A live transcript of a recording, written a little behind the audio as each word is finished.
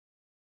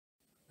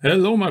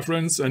Hello my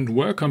friends and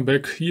welcome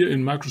back here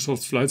in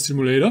Microsoft's Flight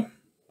Simulator.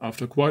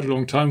 After quite a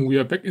long time we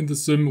are back in the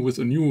sim with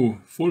a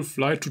new full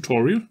flight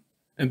tutorial,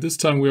 and this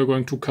time we are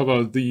going to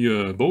cover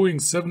the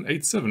Boeing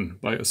 787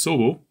 by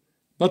Asobo.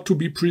 But to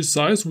be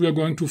precise, we are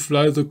going to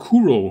fly the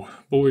Kuro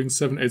Boeing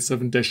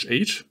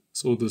 787-8,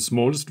 so the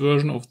smallest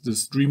version of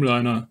this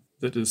Dreamliner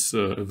that is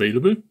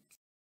available.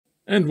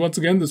 And once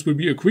again, this will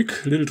be a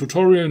quick little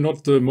tutorial,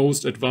 not the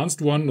most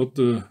advanced one, not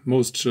the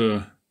most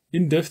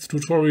in-depth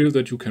tutorial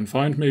that you can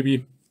find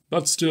maybe.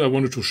 But still I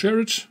wanted to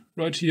share it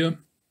right here.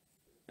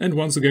 And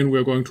once again we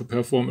are going to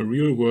perform a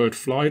real-world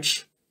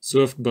flight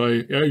served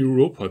by Air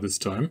Europa this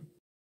time.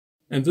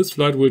 And this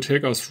flight will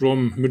take us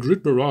from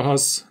Madrid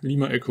Barajas,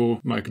 Lima Echo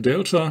Mike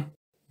Delta,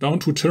 down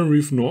to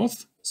Tenerife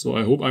North. So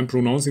I hope I'm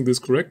pronouncing this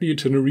correctly,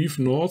 Tenerife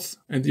North,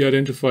 and the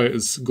identifier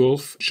is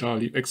Golf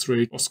Charlie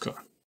X-Ray Oscar.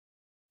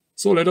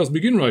 So let us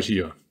begin right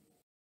here.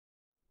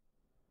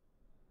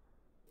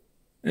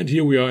 And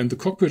here we are in the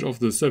cockpit of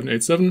the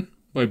 787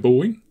 by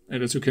Boeing.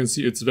 And as you can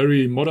see, it's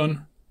very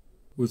modern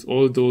with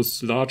all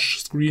those large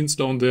screens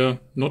down there.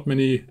 Not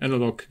many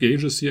analog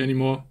gauges here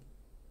anymore.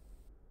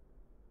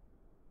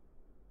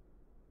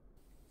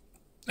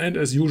 And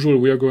as usual,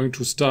 we are going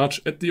to start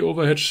at the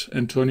overhead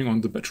and turning on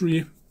the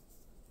battery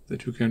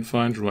that you can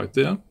find right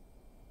there.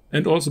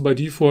 And also by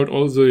default,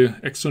 all the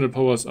external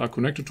powers are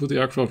connected to the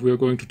aircraft. We are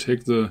going to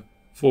take the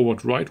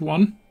forward right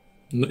one.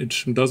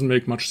 It doesn't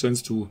make much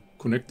sense to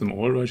connect them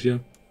all right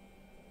here.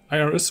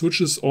 IRS switch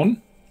is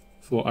on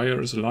for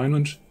IRS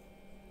alignment.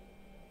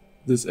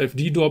 This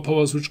FD door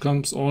power switch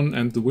comes on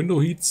and the window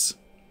heats.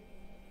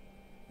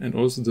 And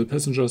also the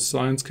passenger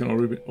signs can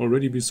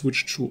already be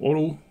switched to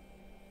auto.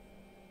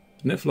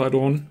 Nav light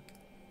on.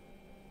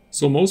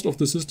 So most of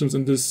the systems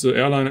in this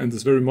airline and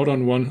this very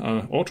modern one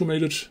are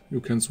automated.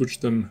 You can switch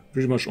them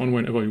pretty much on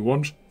whenever you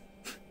want.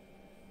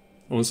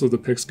 Also the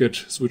packs get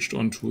switched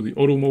on to the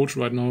auto mode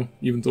right now,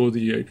 even though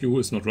the APU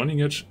is not running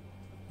yet,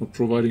 not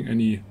providing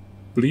any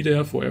bleed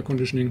air for air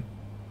conditioning.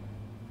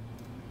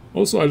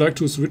 Also I like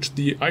to switch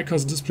the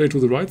ICAS display to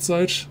the right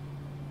side,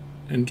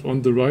 and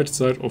on the right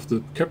side of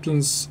the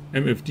captain's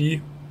MFD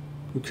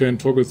you can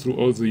toggle through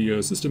all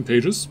the system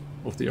pages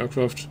of the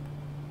aircraft.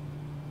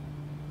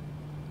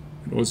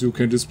 And also you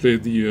can display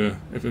the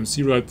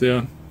FMC right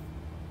there.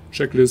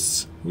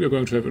 Checklists, we are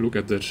going to have a look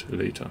at that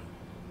later.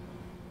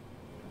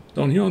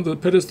 Down here on the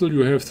pedestal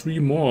you have 3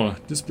 more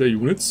display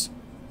units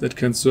that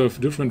can serve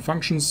different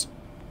functions.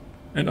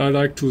 And I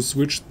like to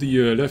switch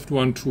the left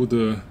one to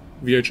the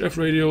VHF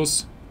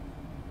radios,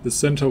 the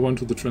center one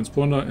to the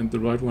transponder, and the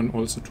right one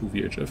also to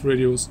VHF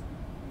radios.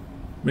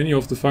 Many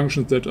of the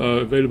functions that are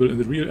available in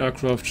the real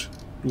aircraft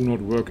do not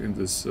work in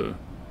this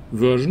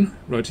version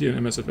right here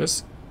in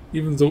MSFS,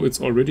 even though it's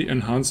already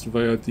enhanced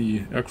via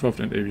the Aircraft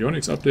and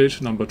Avionics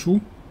update number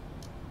 2.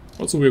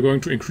 Also we are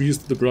going to increase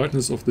the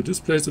brightness of the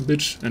displays a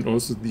bit, and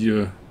also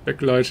the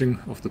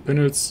backlighting of the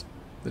panels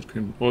that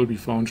can all be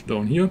found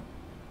down here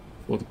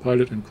for the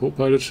pilot and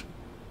co-pilot.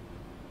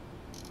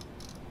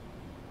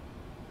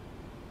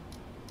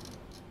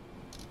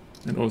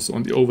 And also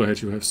on the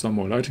overhead you have some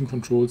more lighting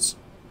controls.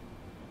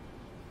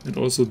 And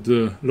also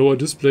the lower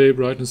display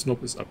brightness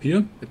knob is up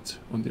here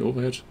on the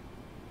overhead.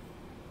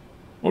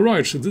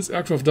 Alright, this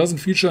aircraft doesn't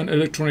feature an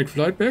electronic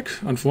flight bag,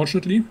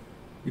 unfortunately,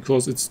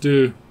 because it's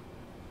still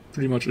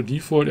pretty much a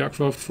default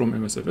aircraft from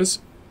MSFS.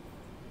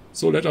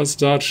 So let us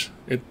start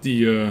at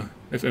the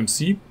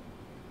FMC.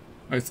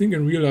 I think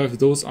in real life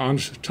those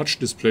aren't touch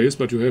displays,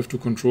 but you have to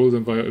control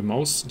them via a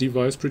mouse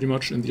device pretty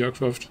much in the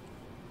aircraft.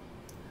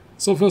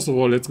 So first of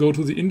all, let's go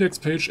to the index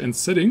page and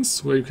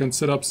settings, where you can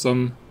set up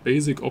some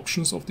basic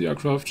options of the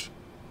aircraft.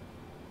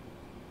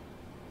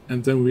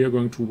 And then we are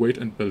going to weight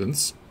and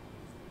balance,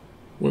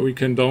 where we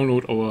can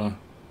download our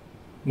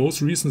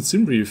most recent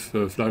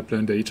SimBrief flight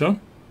plan data,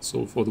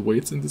 so for the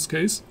weights in this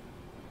case.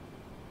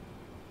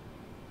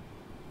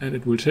 And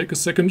it will take a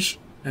second,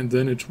 and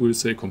then it will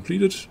say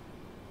completed.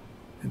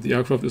 And the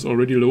aircraft is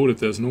already loaded,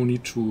 there's no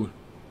need to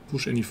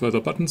push any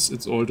further buttons,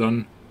 it's all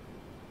done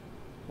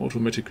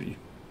automatically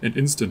and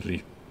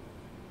instantly.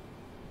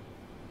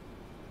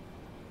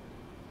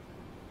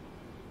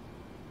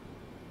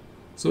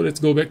 So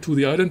let's go back to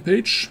the ident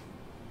page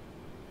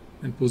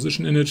and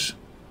position in it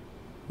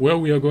where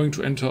we are going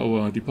to enter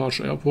our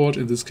departure airport,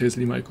 in this case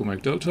Lima Echo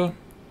Mike Delta.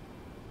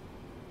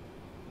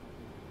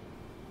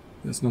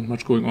 There's not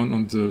much going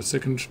on the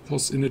second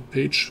POS init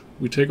page.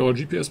 We take our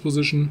GPS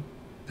position,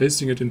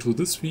 pasting it into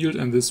this field,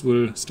 and this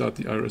will start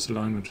the IRS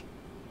alignment.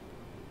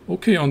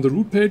 Okay, on the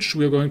route page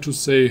we are going to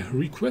say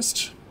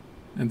request,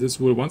 and this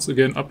will once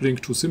again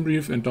uplink to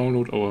SimBrief and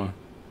download our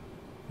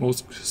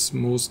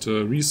most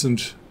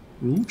recent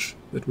route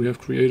that we have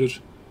created.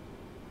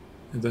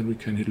 And then we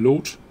can hit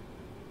load.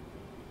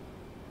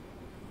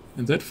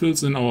 And that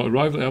fills in our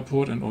arrival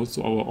airport and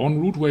also our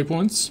en route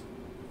waypoints.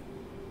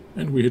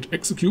 And we hit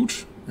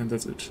execute, and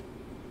that's it.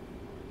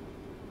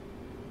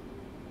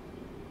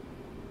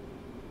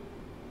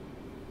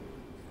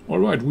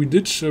 Alright, we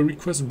did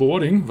request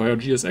boarding via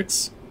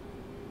GSX.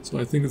 So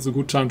I think it's a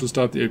good time to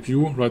start the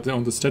APU. Right there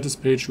on the status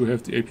page you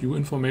have the APU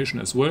information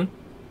as well.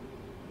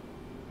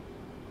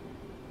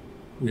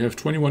 We have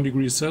 21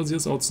 degrees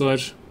Celsius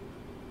outside.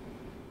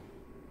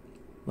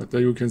 But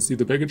there you can see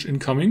the baggage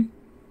incoming.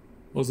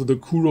 Also the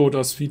Kuro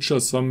does feature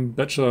some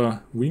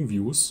better wing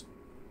views.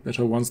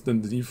 Better ones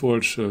than the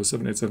default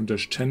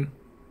 787-10.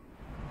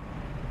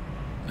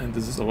 And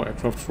this is our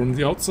aircraft from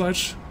the outside.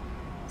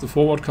 The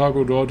forward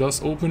cargo door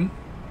does open.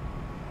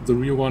 The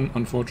rear one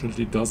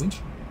unfortunately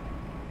doesn't.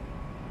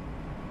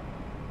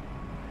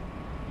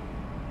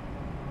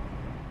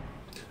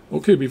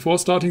 Okay, before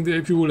starting the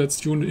APU, let's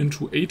tune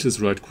into ATIS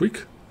right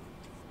quick.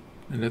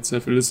 And let's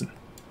have a listen.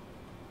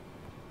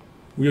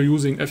 We are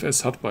using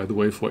FS-HUD, by the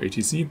way, for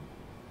ATC.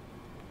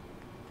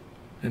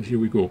 And here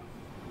we go.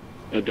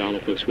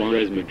 Adolfo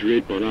Suarez,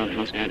 Madrid,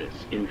 Barajas, Addis.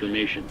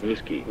 Information,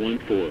 Whiskey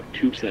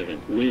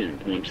 1427, wind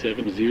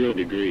 170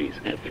 degrees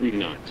at 3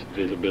 knots,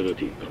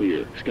 visibility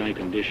clear, sky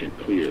condition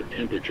clear,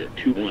 temperature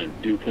 21,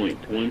 dew point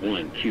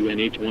 11,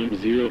 QNH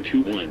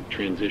 1021,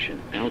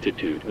 transition,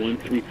 altitude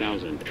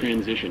 13,000,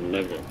 transition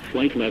level,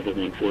 flight level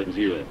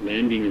 140,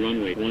 landing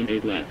runway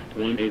 18 left,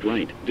 18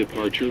 right,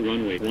 departure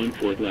runway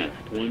 14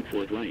 left,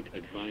 14 right,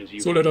 advise you.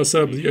 So let us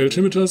set up the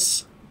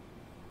altimeters.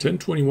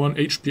 1021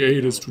 HPA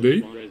it is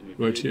today,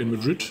 right here in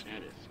Madrid.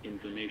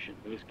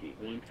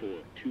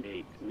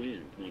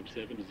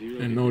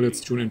 And now let's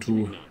tune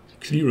into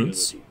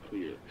clearance.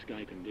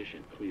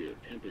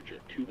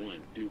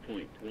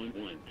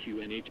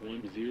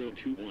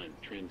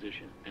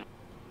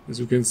 As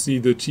you can see,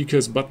 the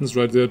TCAS buttons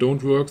right there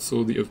don't work,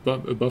 so the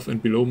above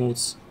and below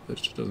modes,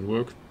 that doesn't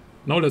work.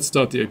 Now let's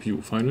start the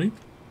APU finally.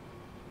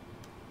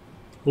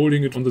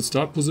 Holding it on the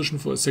start position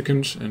for a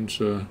second,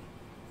 and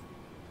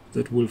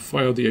that will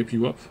fire the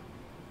APU up.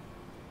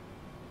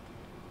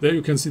 There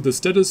you can see the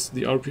status,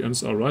 the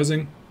RPMs are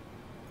rising.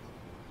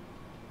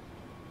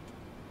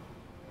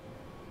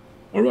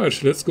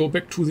 Alright, let's go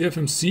back to the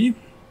FMC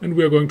and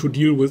we are going to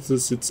deal with the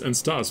SIDS and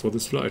stars for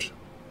this flight.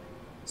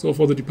 So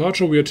for the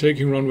departure we are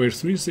taking runway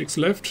 36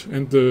 left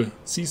and the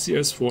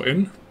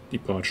CCS4N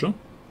departure.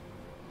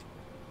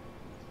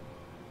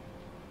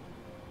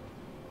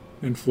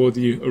 And for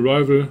the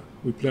arrival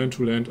we plan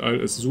to land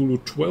ILS Zulu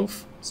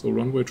 12, so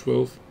runway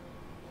 12.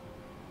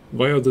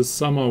 Via the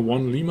SAMAR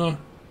 1 Lima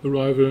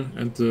arrival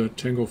and the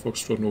Tango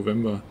Foxtrot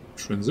November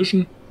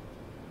transition.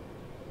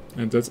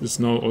 And that is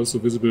now also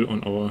visible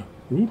on our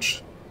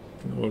route,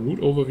 in our route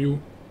overview.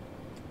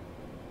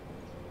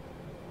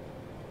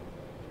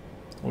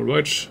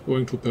 Alright,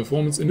 going to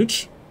performance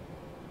init.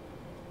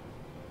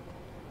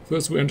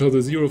 First we enter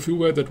the zero fuel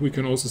weight that we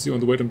can also see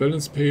on the weight and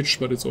balance page,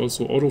 but it's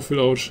also auto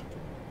fill out.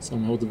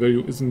 Somehow the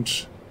value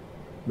isn't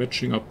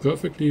matching up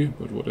perfectly,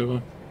 but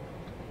whatever.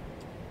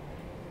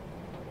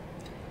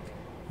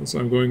 So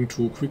I'm going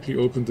to quickly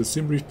open the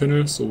SimBrief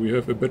panel so we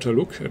have a better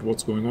look at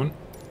what's going on.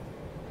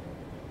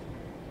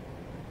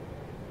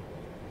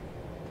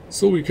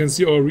 So we can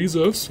see our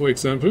reserves, for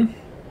example.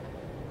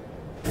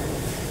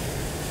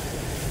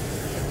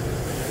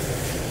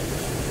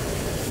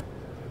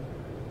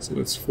 So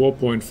it's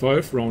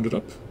 4.5 rounded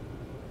up.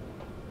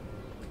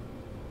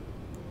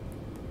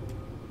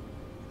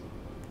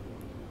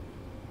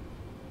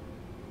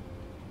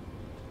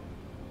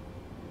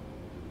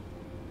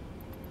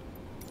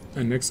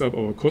 And next up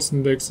our cost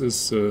index is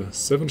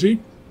 70,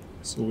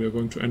 so we are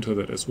going to enter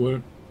that as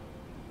well.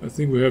 I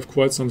think we have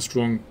quite some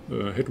strong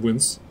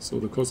headwinds, so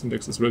the cost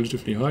index is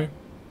relatively high.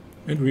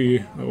 And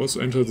I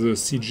also enter the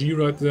CG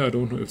right there. I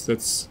don't know if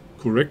that's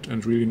correct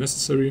and really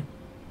necessary.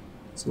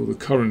 So the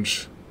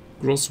current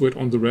gross weight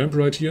on the ramp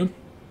right here.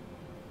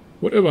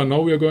 Whatever, now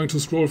we are going to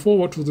scroll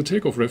forward to the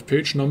takeoff ref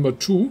page number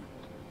 2,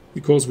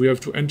 because we have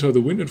to enter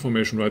the wind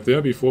information right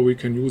there before we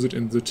can use it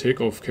in the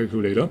takeoff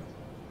calculator.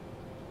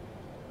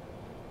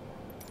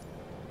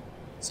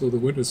 So the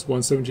wind is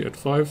 170 at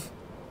 5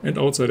 and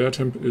outside air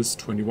temp is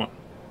 21.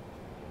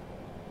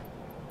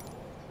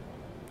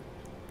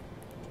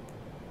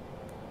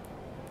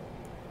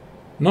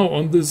 Now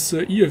on this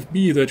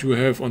EFB that you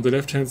have on the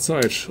left hand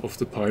side of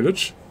the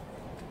pilot,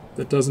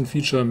 that doesn't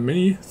feature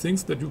many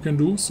things that you can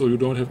do, so you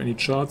don't have any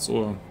charts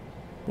or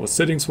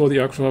settings for the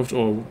aircraft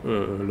or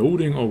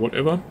loading or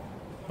whatever,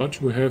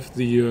 but you have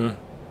the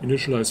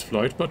initialize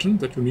flight button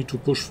that you need to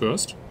push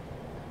first,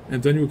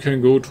 and then you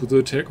can go to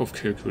the takeoff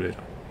calculator.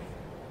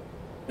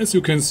 As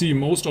you can see,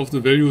 most of the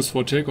values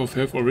for takeoff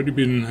have already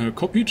been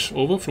copied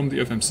over from the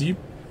FMC.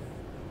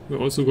 We're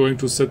also going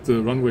to set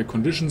the runway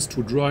conditions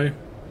to dry.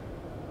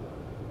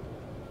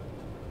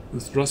 The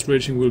thrust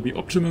rating will be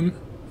optimum,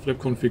 flap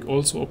config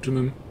also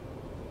optimum,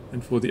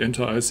 and for the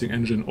anti-icing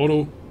engine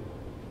auto.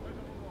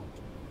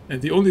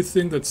 And the only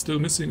thing that's still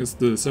missing is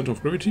the center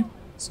of gravity,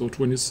 so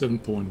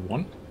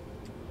 27.1.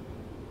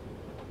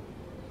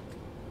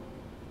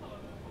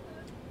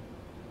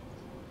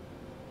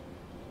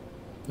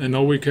 And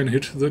now we can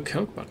hit the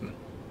calc button.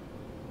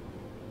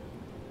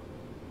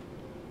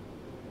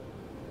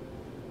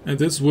 And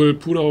this will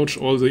put out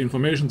all the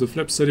information, the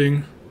flap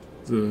setting,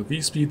 the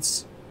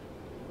V-speeds,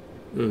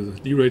 the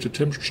derated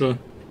temperature,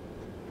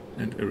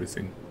 and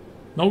everything.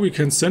 Now we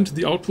can send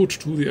the output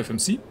to the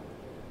FMC.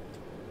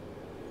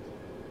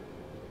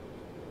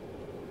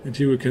 And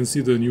here we can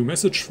see the new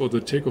message for the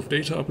takeoff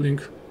data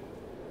uplink.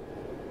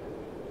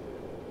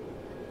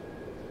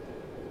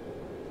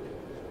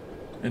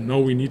 And now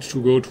we need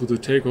to go to the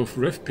takeoff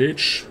ref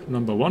page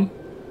number 1,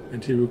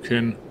 and here you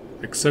can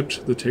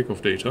accept the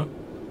takeoff data.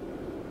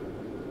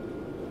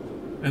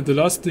 And the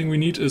last thing we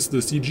need is the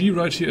CG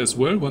right here as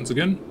well, once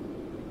again.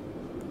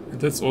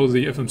 And that's all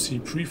the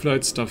FMC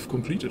pre-flight stuff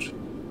completed.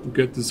 You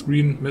get this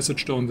green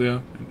message down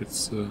there, and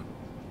it's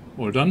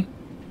all done.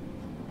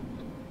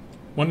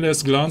 One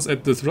last glance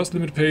at the thrust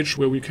limit page,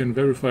 where we can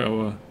verify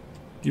our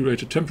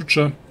derated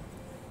temperature.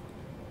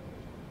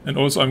 And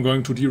also I'm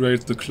going to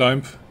derate the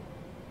climb,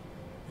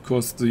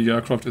 because the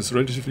aircraft is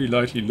relatively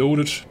lightly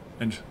loaded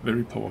and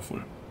very powerful.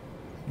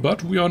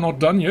 But we are not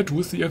done yet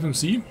with the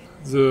FMC.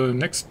 The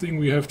next thing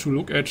we have to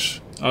look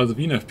at are the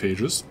VNAV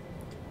pages.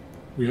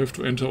 We have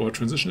to enter our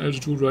transition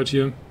altitude right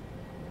here.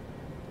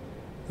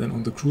 Then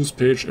on the cruise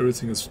page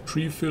everything is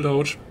pre-filled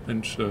out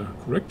and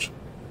correct.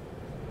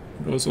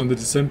 And also on the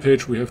descent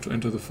page we have to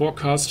enter the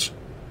forecast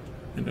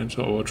and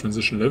enter our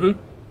transition level,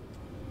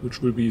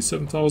 which will be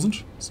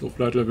 7000, so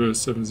flight level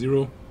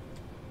 70.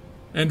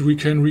 And we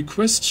can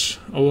request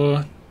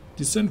our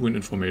descent wind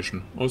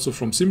information, also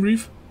from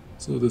SimBrief.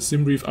 So the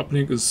SimBrief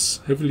uplink is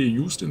heavily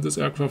used in this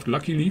aircraft,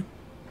 luckily.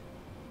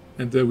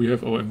 And there we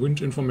have our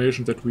wind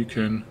information that we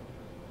can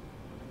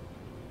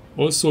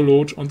also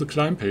load on the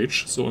climb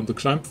page. So on the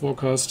climb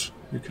forecast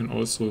we can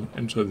also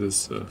enter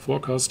this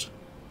forecast.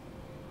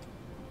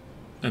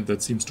 And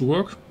that seems to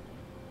work.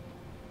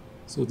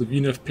 So the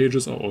VNAV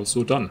pages are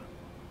also done.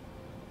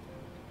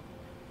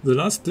 The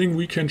last thing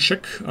we can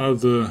check are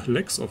the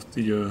legs of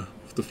the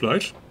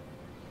flight.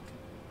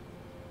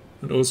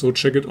 And also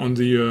check it on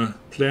the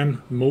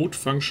plan mode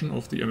function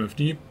of the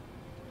MFD.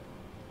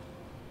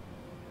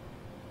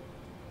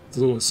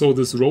 So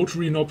this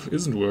rotary knob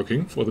isn't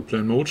working for the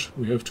plan mode.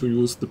 We have to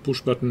use the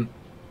push button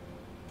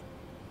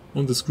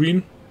on the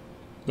screen.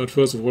 But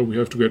first of all we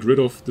have to get rid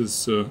of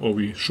this, or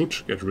we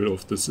should get rid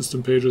of the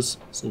system pages.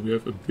 So we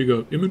have a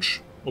bigger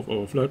image of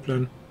our flight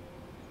plan.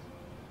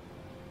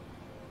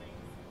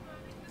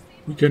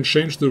 We can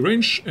change the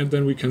range and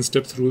then we can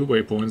step through the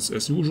waypoints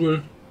as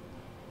usual.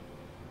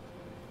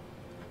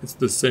 It's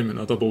the same in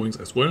other Boeings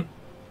as well.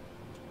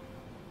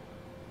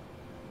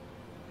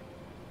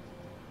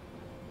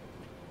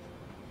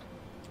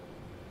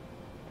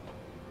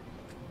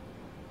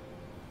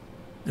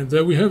 And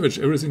there we have it.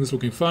 Everything is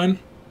looking fine.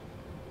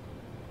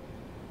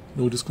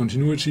 No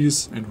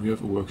discontinuities, and we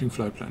have a working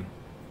flight plan.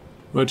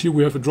 Right here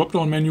we have a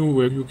drop-down menu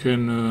where you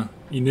can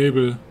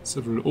enable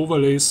several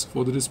overlays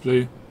for the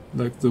display,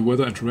 like the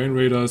weather and terrain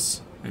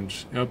radars and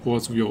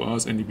airports,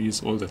 VORs,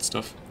 NDBs, all that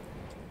stuff.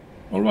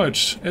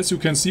 Alright, as you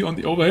can see on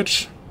the overhead,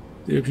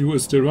 the APU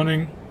is still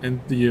running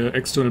and the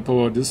external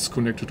power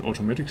disconnected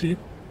automatically.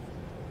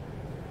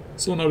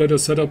 So now let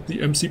us set up the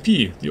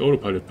MCP, the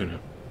autopilot panel.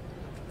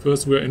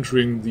 First we are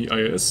entering the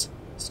IIS,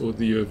 so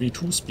the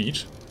V2 speed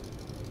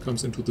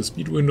comes into the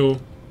speed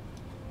window.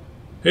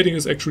 Heading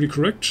is actually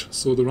correct,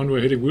 so the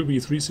runway heading will be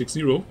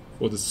 360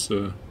 for this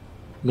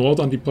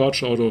northern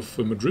departure out of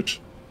Madrid,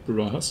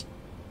 Barajas.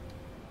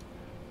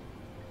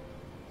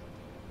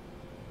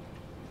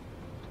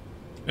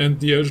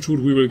 And the altitude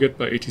we will get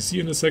by ATC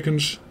in a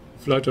second.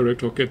 Flight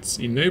director gets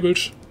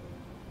enabled.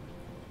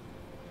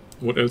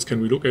 What else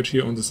can we look at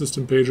here on the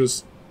system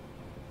pages?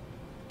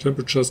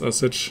 Temperatures are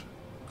set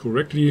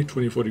correctly,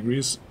 24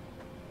 degrees.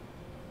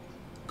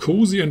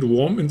 Cozy and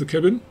warm in the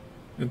cabin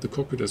and the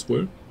cockpit as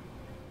well.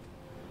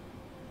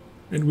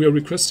 And we are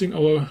requesting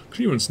our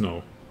clearance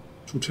now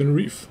to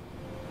Tenerife.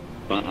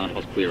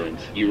 Barajas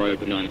clearance,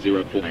 Europa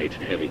 9048,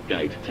 heavy,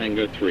 gate,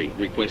 Tango 3,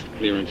 request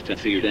clearance to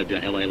Ciudad de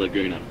La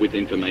Laguna, with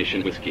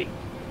information whiskey.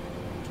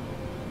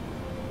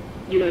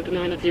 Europa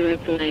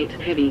 9048,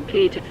 heavy,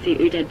 clear to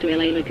Ciudad de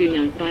La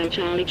Laguna, via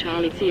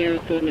Charlie Sierra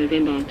 4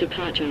 November,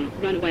 departure,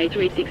 runway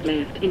 36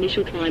 left,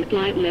 initial climb,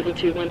 flight level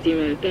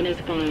 210, then as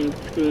filed,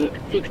 squawk,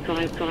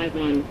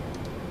 6551.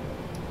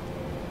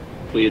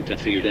 Cleared to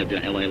Ciudad de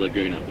La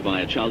Laguna,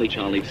 via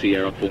Charlie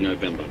Sierra 4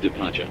 November,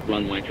 departure,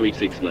 runway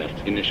 36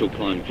 left, initial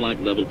climb, flight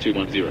level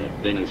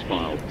 210, then as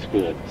filed,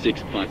 squawk,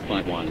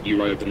 6551,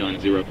 Europa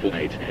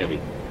 9048, heavy.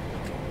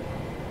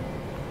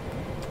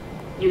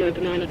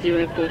 Europa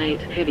 9048,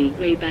 heavy,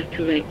 read back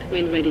correct,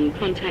 when ready,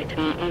 contact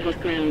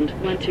Barajas ground,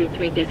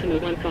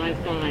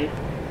 123.155.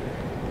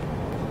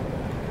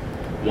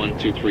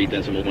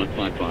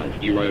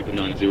 123.155, Europa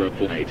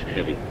 9048,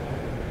 heavy.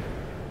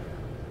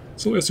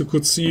 So as you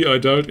could see, I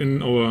dialed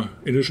in our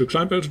initial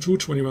climb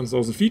altitude,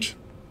 21,000 feet.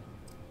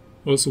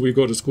 Also we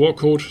got a squawk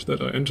code that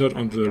I entered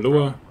on the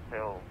lower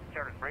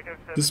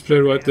display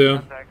right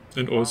there,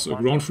 and also a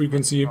ground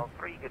frequency.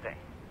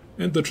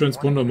 And the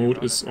transponder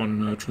mode is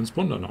on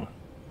transponder now.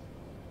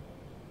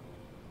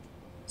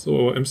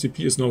 So our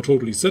MCP is now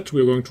totally set.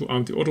 We are going to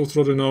arm the auto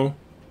throttle now.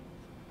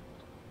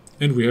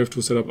 And we have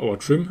to set up our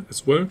trim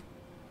as well.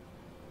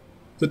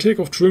 The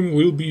takeoff trim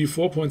will be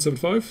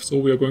 4.75, so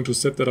we are going to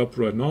set that up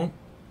right now.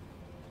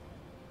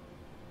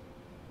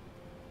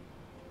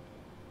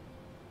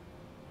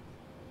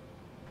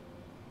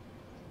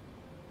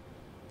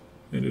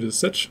 And it is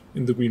set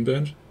in the green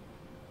band.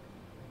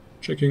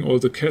 Checking all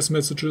the CAS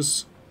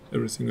messages.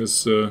 Everything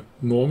is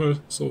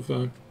normal so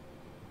far.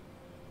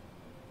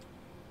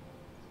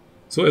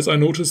 So as I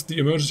noticed, the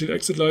emergency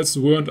exit lights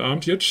weren't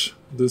armed yet.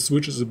 The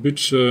switch is a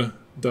bit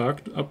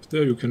dark up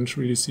there, you can't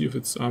really see if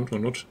it's armed or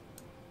not.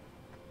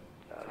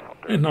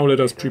 And now let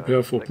us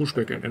prepare for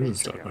pushback and engine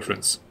start, my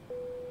friends.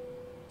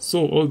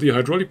 So all the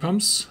hydraulic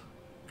pumps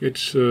get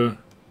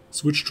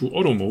switched to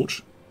auto mode,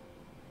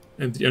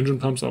 and the engine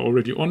pumps are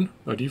already on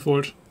by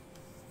default,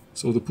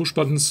 so the push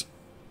buttons.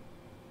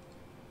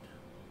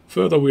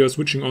 Further we are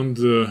switching on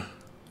the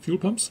fuel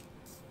pumps.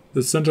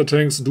 The center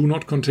tanks do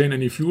not contain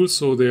any fuel,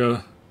 so they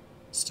are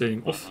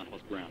staying off.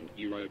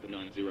 Europa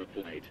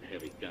 9048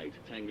 heavy gate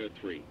Tango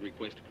 3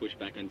 request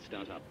pushback and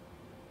startup.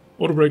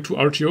 Auto brake to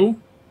RTO.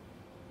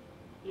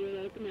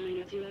 Europa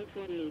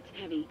 9048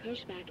 heavy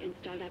pushback and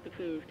startup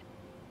approved.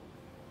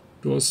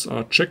 Doors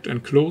are checked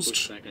and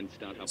closed.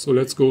 So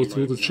let's go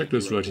through the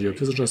checklist right here.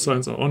 Passenger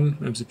signs are on,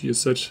 MCP is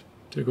set,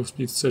 takeoff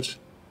speed set.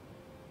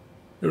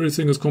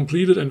 Everything is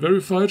completed and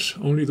verified,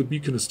 only the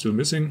beacon is still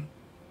missing.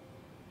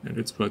 And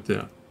it's right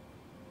there.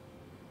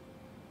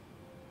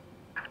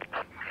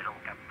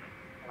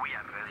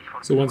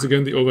 So once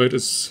again, the overhead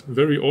is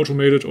very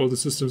automated, all the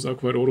systems are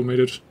quite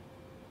automated.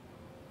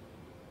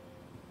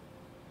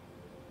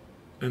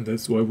 And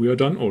that's why we are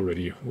done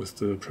already with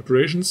the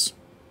preparations.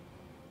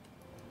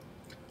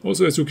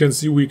 Also, as you can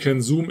see, we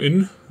can zoom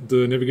in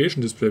the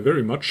navigation display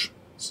very much.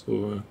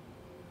 So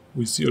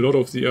we see a lot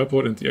of the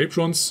airport and the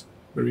aprons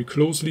very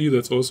closely.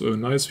 That's also a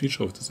nice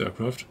feature of this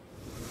aircraft.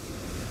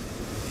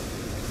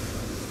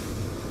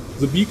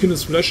 The beacon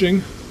is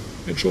flashing,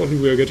 and shortly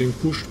we are getting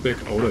pushed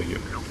back out of here.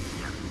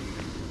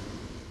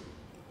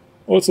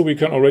 Also, we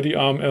can already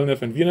arm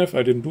LNAV and VNAV.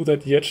 I didn't do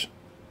that yet.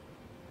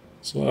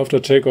 So after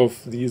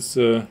takeoff, these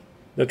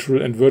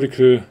lateral and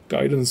vertical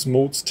guidance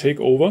modes take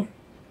over.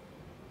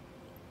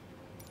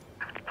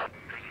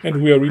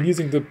 And we are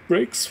releasing the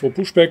brakes for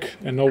pushback,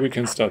 and now we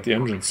can start the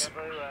engines.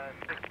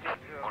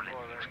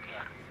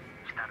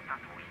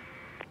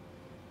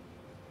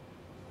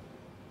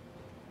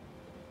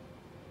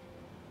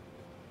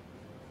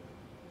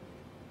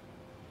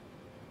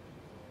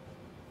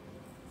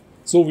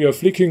 So we are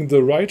flicking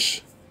the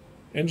right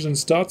engine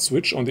start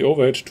switch on the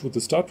overhead to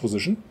the start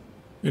position,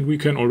 and we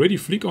can already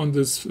flick on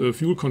this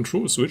fuel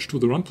control switch to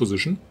the run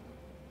position.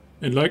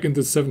 And like in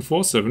the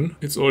 747,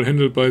 it's all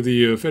handled by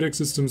the FedEx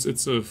systems.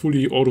 It's a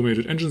fully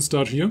automated engine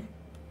start here.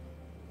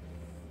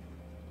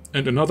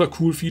 And another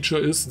cool feature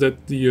is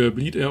that the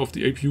bleed air of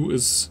the APU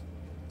is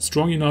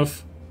strong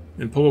enough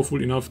and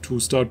powerful enough to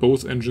start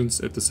both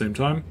engines at the same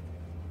time.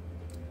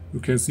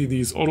 You can see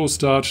these auto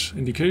start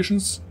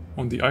indications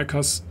on the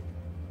ICAS.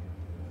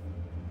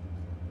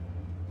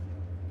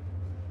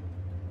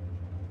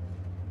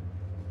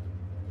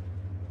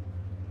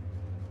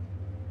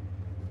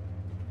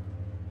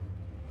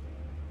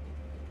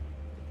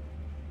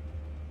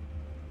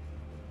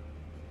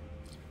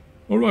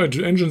 Alright,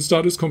 the engine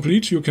start is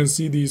complete. You can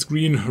see these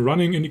green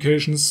running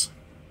indications.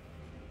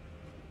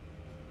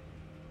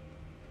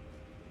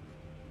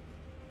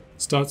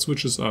 Start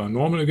switches are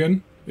normal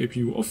again.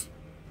 APU off.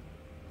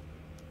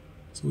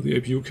 So the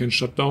APU can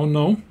shut down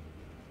now.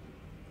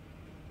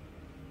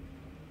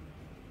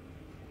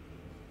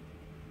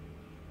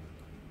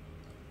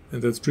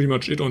 And that's pretty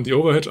much it on the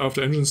overhead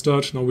after engine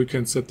start. Now we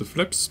can set the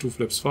flaps to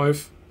flaps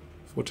 5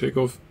 for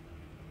takeoff.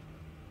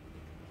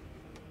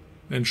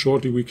 And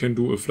shortly we can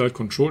do a flight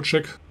control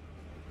check.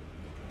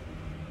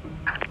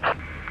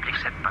 Please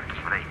set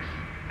parking brakes.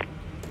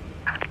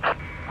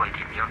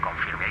 Waiting your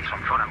confirmation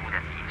for a good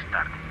engine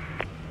start.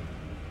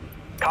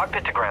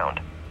 Cockpit to ground.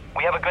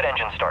 We have a good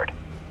engine start.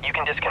 You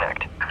can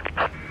disconnect.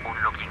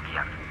 Unlocking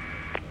gear.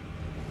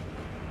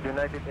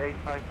 United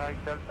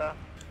 855 Delta.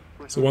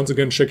 So once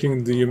again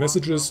checking the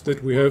messages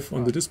that we have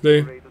on the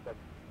display.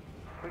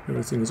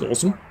 Everything is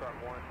awesome.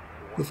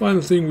 The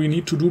final thing we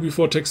need to do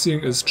before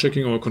taxiing is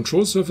checking our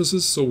control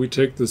surfaces, so we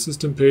take the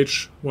system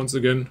page once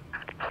again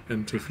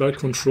and the flight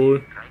control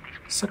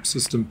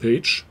subsystem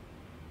page.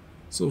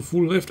 So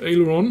full left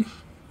aileron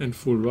and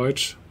full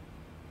right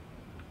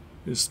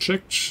is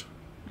checked.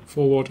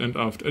 Forward and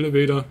aft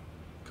elevator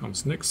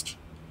comes next,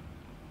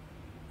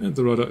 and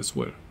the rudder as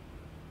well.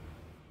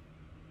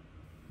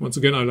 Once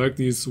again, I like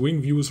these wing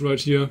views right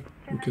here.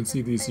 You can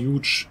see these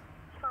huge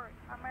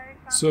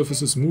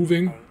surfaces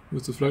moving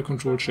with the flight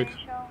control check.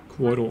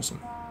 Quite awesome.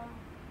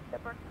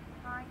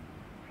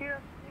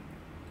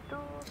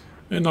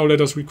 And now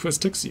let us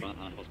request taxi.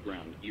 Barajas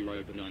ground,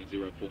 Europa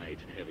 9048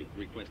 heavy,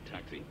 request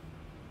taxi.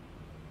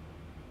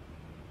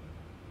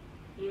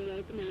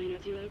 Europa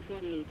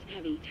 9048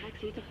 heavy,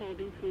 taxi to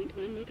holding point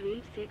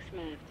 136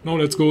 left. Now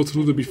let's go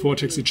through the before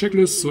taxi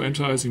checklist. So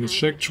anti-icing is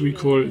checked,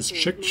 recoil is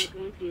checked,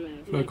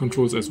 flight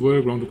controls as well,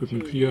 ground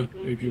equipment clear,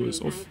 APU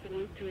is off,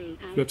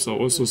 flaps are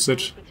also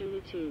set,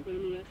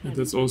 and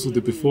that's also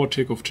the before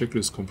takeoff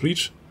checklist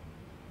complete.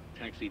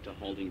 Taxi to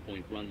holding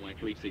point runway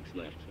 36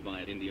 left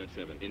via India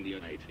 7,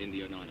 India 8,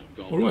 India 9.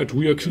 Alright,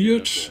 we are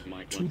cleared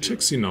to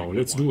taxi now.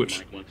 Let's do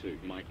it.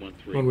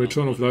 Runway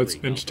turn off lights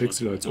and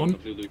taxi lights on.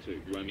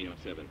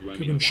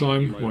 Cabin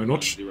chime, why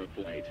not?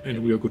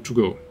 And we are good to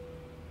go.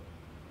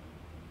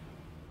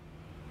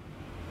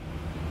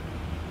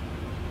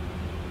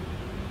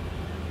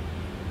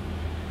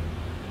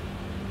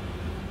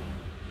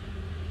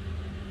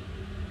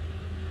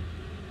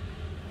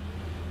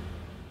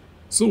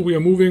 So we are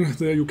moving.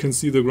 There you can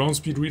see the ground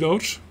speed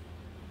readout.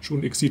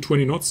 Shouldn't exceed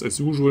 20 knots as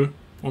usual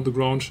on the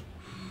ground.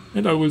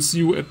 And I will see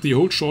you at the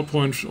hold short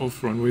point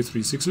of runway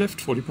 36 left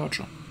for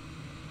departure.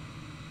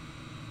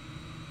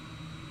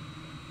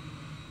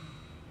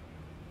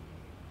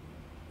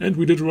 And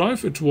we did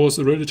arrive. It was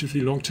a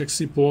relatively long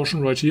taxi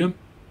portion right here.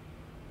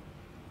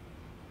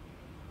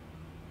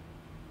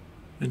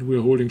 And we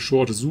are holding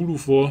short Zulu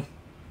for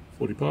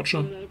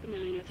departure.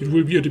 It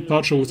will be a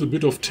departure with a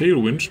bit of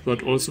tailwind,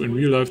 but also in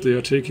real life they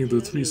are taking the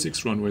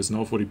 3-6 runways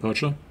now for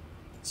departure.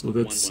 So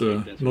that's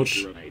not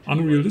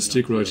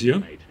unrealistic right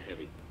here.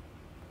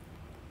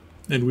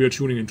 And we are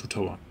tuning into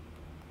tower.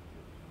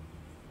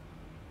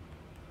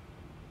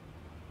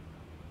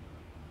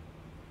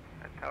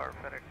 Tower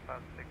FedEx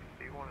 56,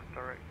 do you want us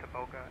direct to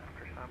Boga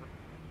after Simon?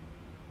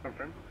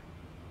 Confirm.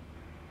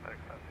 FedEx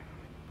 56.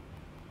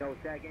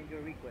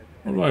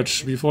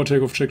 Alright, before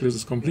takeoff checklist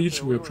is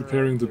complete, we are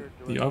preparing the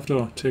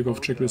after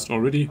takeoff checklist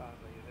already.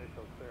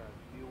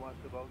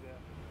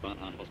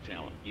 Barajas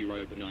Tower,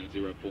 Europa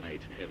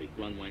 9048, heavy,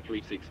 runway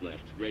 36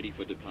 left, ready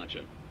for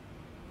departure.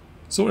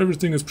 So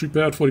everything is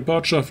prepared for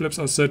departure, flaps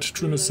are set,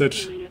 trim is set,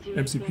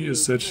 MCP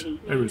is set,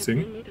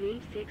 everything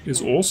is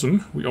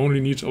awesome. We only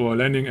need our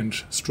landing and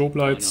strobe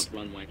lights,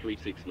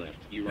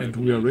 and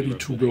we are ready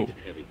to go.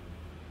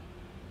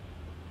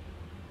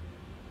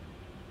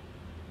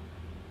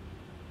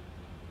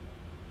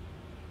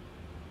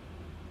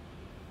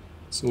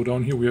 So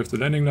down here we have the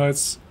landing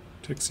lights,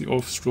 taxi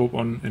off, strobe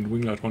on and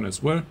wing light on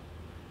as well.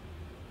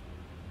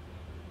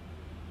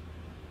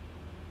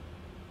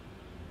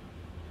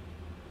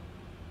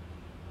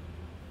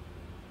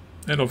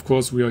 And of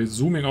course we are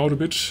zooming out a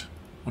bit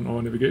on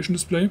our navigation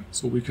display,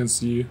 so we can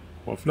see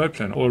our flight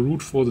plan, our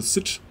route for the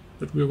SIT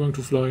that we are going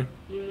to fly.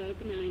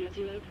 Europa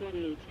 90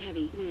 coordinates,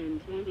 heavy,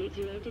 wind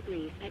 180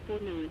 degrees at 4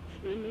 knots,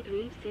 runway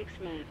 36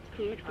 left,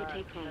 cleared for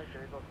takeoff.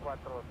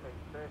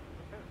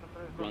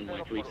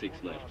 Runway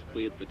 36 left,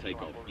 cleared for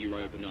takeoff,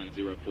 Europa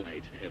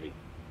 9048, heavy.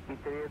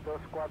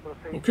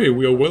 Okay,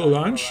 we are well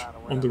aligned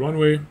on the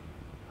runway,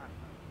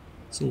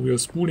 so we are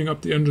spooling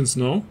up the engines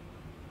now.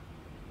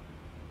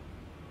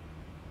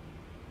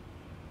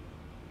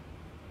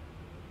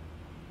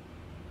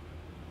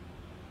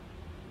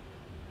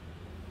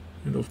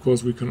 And of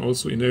course we can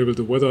also enable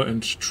the weather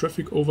and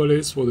traffic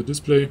overlays for the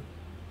display.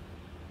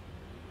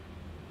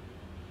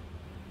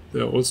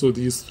 There are also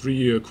these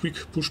 3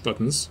 quick push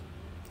buttons.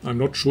 I'm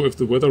not sure if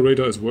the weather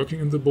radar is working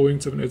in the Boeing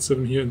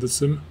 787 here in the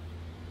sim.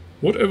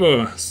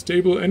 Whatever,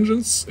 stable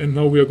engines, and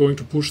now we are going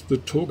to push the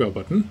toga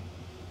button.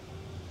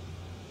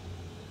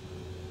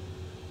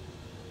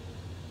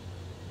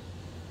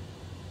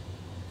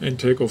 And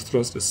takeoff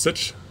thrust is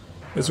set.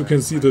 As you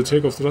can see, the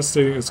takeoff thrust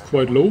setting is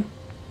quite low,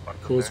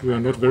 because we are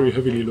not very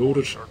heavily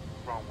loaded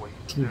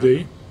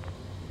today.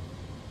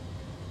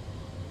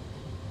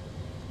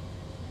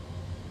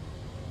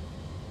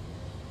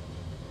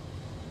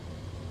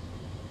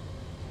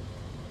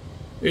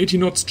 $80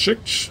 knots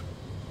checked.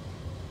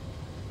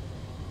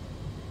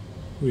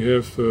 We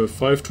have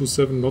 5 to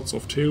 7 knots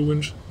of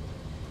tailwind.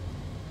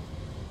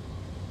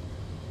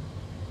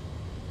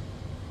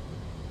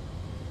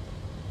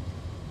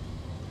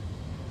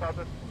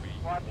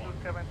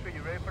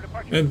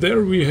 And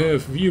there we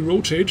have V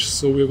rotate,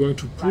 so we are going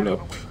to pull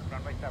up.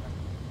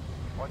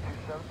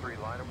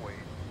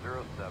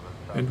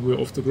 And we're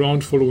off the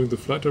ground following the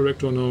flight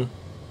director now.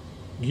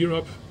 Gear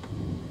up.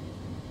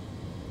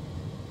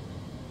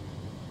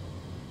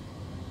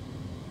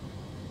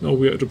 Now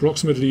we're at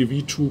approximately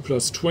V2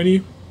 plus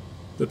 20.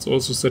 That's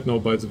also set now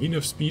by the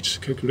VNAV speed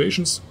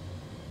calculations.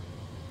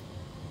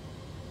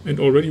 And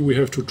already we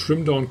have to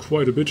trim down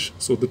quite a bit,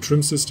 so the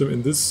trim system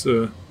in this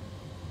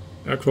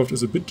aircraft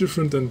is a bit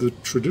different than the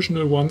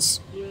traditional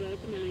ones,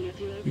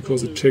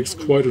 because it takes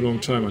quite a long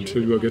time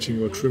until you are getting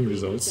your trim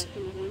results.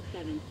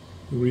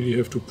 You really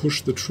have to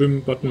push the trim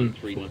button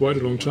for quite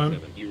a long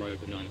time.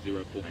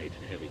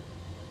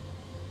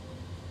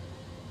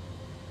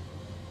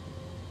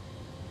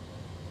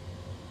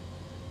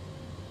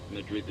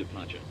 Madrid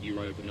departure,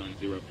 Europa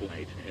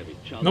 9048, heavy.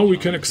 Now we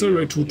can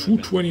accelerate to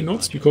 220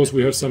 knots because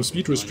we have some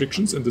speed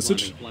restrictions in the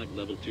SIT.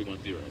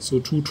 So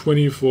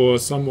 220 for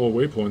some more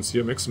waypoints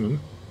here maximum.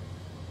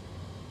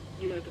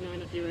 Europa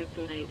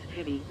 9048,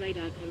 heavy,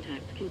 radar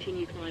contact,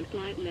 continue climb,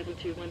 flight level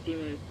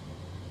 210.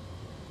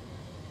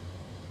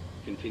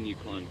 Continue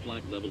climb,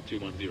 flight level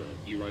 210,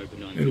 Europa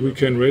 9048. And we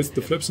can raise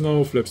the flaps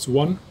now, flaps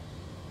 1.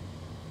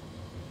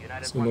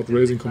 So not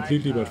raising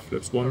completely, but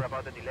flaps 1.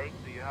 About the delay,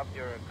 do you have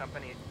your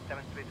company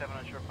 737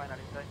 on shore final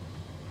inside?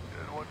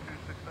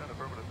 1269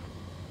 affirmative.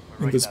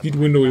 In the speed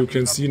window you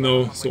can see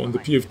now, so on the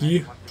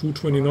PFD,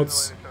 220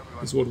 knots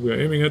is what we are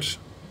aiming at.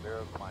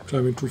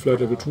 Climbing to flight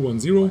level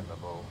 210.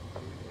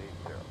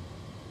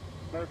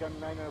 American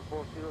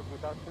 940,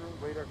 good afternoon,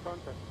 radar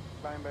contact,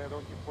 climb by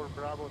 24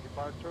 Bravo,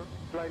 departure,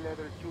 flight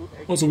level 2.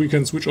 Also we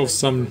can switch off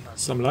some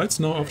lights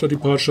now after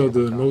departure,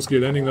 the nose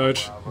gear landing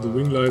light, the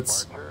wing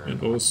lights,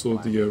 and also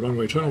the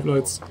runway turn-off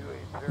lights.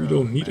 We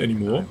don't need any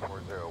more.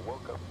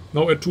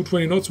 Now at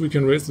 220 knots we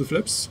can raise the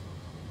flaps.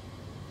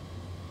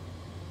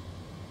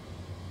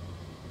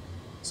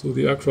 So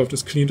the aircraft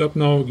is cleaned up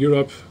now, gear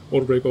up,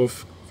 auto brake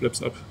off,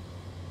 flaps up.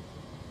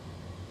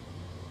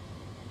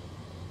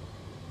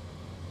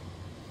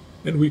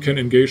 And we can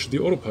engage the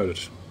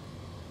autopilot.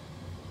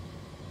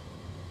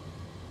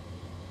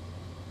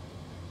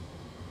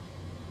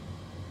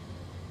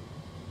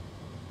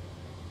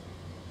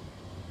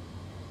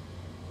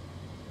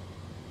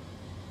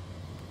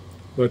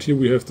 Right here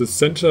we have the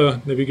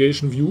center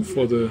navigation view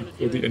for the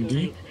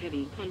ND.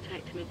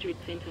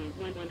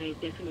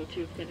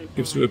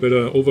 Gives you a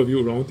better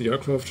overview around the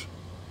aircraft.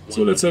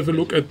 So let's have a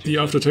look at the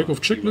after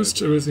takeoff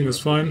checklist. Everything is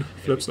fine,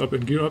 flaps up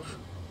and gear up.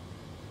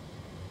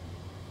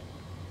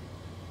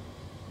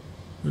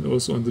 And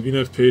also on the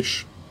VNAV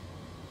page,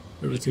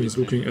 everything is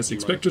looking as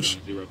expected.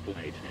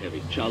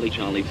 Charlie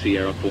Charlie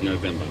Sierra 4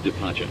 November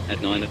departure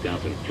at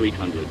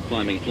 9,300,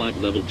 climbing flight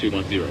level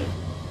 210.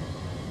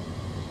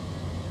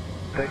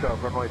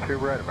 Takeoff, runway 2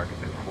 right, American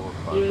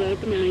 245.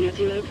 Europa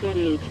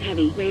 9048,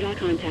 heavy, radar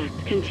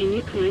contact,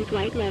 continue climb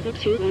flight level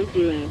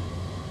 210.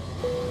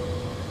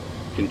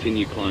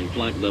 Continue climb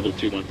flight level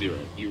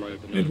 210.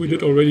 Europa. And we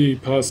did already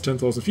pass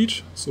 10,000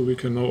 feet, so we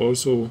can now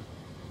also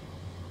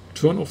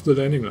turn off the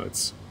landing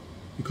lights.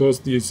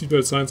 Because the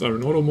seatbelt signs are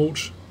in auto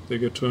mode, they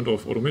get turned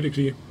off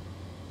automatically.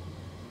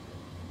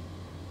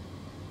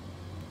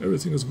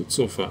 Everything is good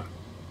so far.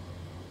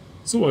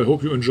 So I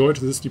hope you enjoyed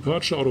this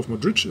departure out of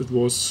Madrid. It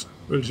was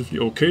relatively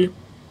okay.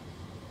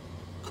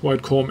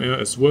 Quite calm air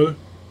as well.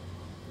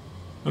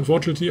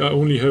 Unfortunately I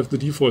only have the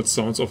default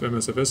sounds of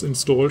MSFS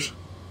installed.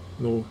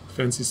 No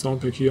fancy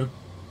sound pack here.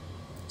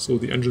 So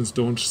the engines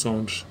don't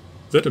sound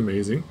that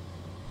amazing.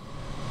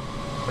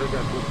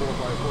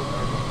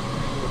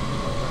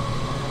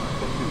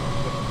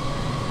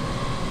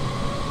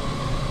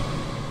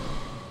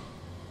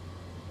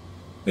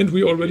 And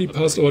we already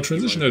passed our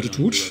transition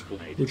altitude,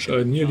 which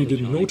I nearly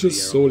didn't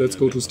notice, so let's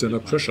go to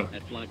standard pressure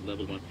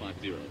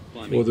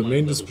for the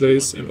main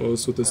displays and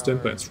also the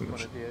standby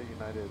instrument.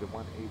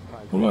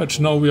 Alright,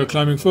 now we are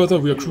climbing further.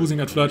 We are cruising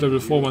at flight level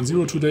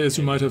 410 today, as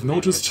you might have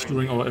noticed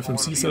during our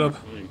FMC setup.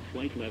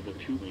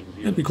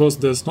 And because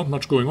there's not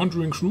much going on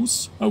during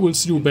cruise, I will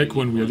see you back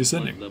when we are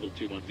descending.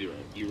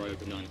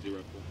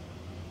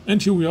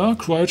 And here we are,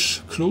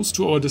 quite close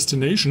to our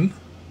destination.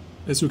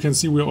 As you can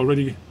see, we are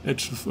already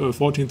at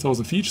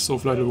 14,000 feet, so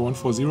flight level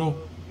 140.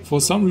 For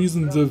some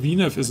reason the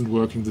VNAV isn't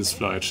working this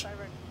flight,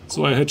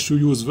 so I had to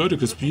use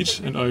vertical speed,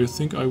 and I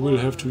think I will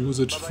have to use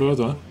it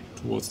further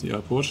towards the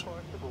airport.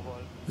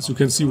 As you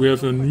can see, we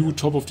have a new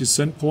top of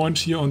descent point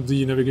here on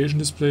the navigation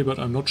display, but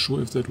I'm not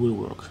sure if that will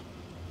work.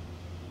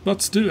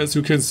 But still, as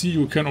you can see,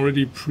 you can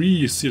already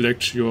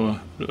pre-select your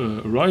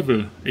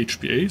arrival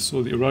HPA,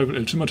 so the arrival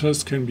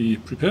altimeters can be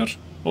prepared.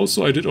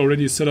 Also, I did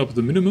already set up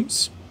the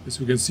minimums. As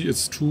you can see,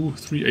 it's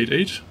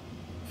 2388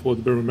 for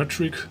the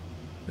barometric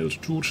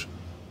altitude.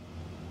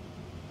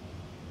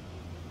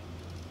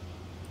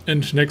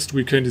 And next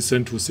we can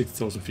descend to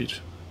 6,000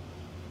 feet.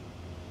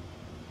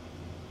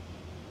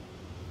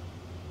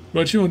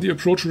 Right here on the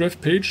approach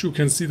ref page you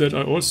can see that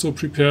I also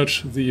prepared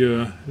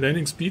the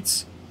landing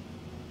speeds.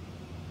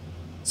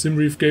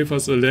 SimReef gave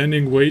us a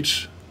landing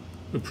weight,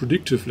 a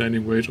predictive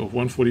landing weight of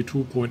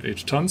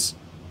 142.8 tons.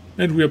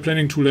 And we are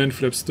planning to land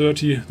flaps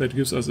 30, that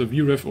gives us a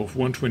VREF of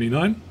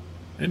 129.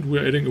 And we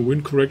are adding a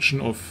wind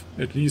correction of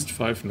at least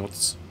 5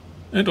 knots.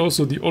 And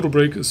also the auto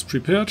brake is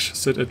prepared,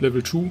 set at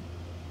level 2.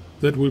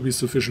 That will be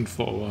sufficient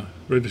for our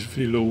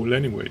relatively low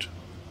landing weight.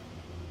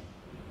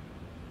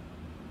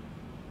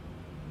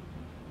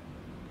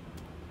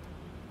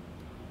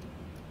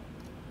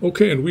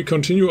 Okay, and we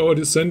continue our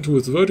descent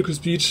with vertical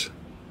speed.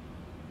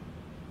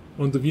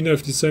 On the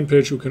VNAV descent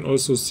page you can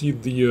also see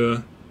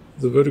the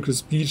vertical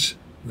speed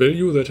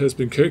value that has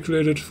been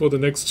calculated for the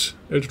next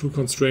altitude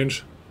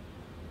constraint.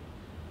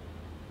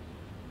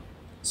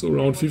 So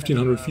around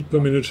 1500 feet per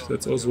minute,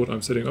 that's also what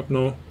I'm setting up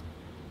now.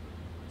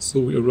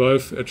 So we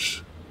arrive at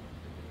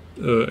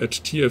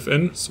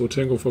TFN, so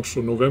Tango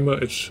Foxtrot November,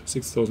 at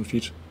 6000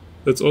 feet.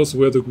 That's also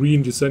where the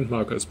green descent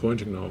marker is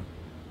pointing now.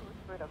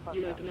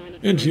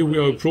 And here we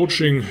are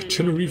approaching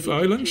Tenerife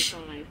Island.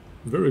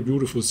 Very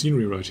beautiful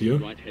scenery right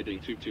here.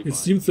 It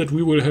seems that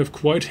we will have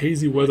quite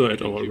hazy weather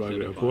at our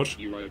arrival airport.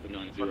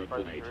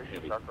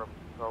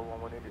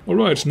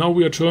 Alright, now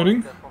we are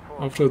turning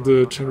after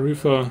the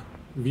Tenerife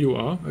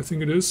VOR, I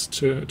think it is,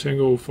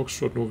 Tango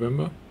Foxtrot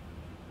November.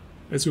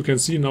 As you can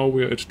see, now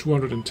we are at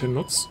 210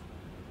 knots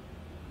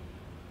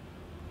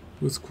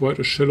with quite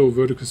a shallow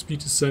vertical speed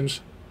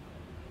descent.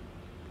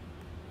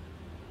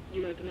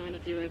 Europa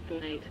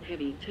 9048,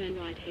 heavy, turn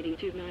right heading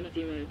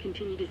 290,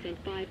 continue descent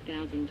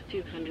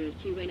 5200,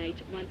 QN8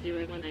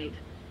 1018.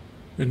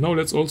 And now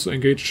let's also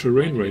engage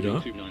terrain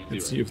radar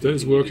and see if that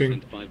is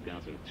working.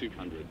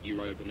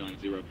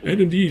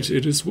 And indeed,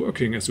 it is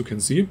working, as you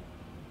can see.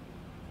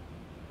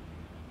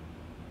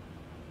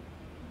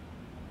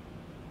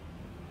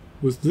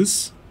 With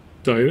this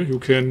dial you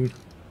can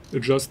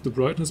adjust the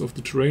brightness of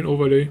the terrain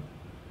overlay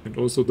and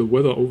also the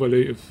weather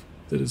overlay if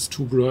that is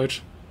too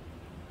bright.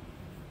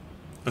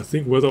 I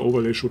think weather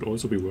overlay should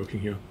also be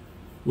working here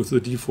with the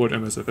default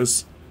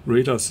MSFS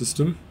radar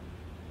system.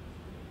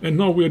 And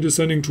now we are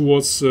descending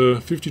towards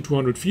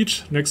 5,200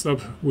 feet. Next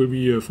up will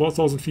be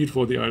 4,000 feet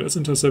for the ILS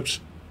intercept.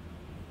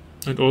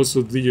 And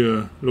also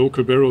the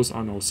local barrows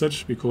are now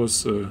set,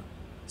 because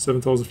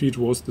 7,000 feet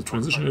was the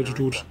transition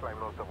altitude.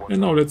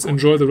 And now let's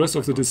enjoy the rest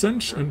of the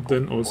descent, and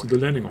then also the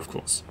landing, of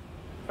course.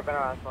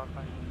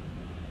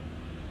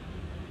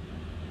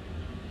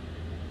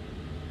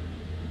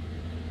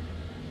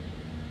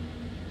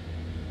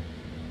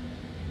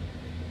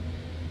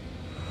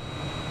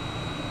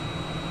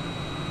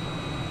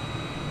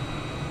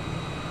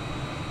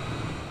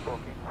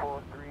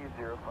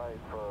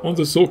 On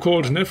the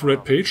so-called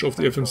nav-red page of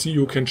the FMC,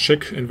 you can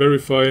check and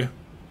verify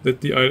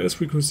that the ILS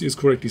frequency is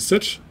correctly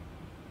set.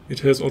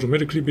 It has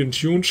automatically been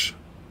tuned,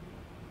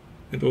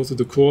 and also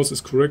the course is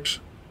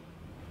correct.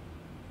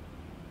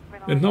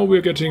 And now we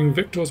are getting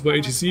vectors by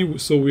ATC,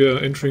 so we are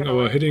entering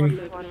our heading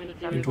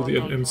into the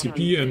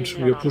MCP, and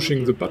we are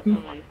pushing the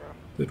button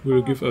that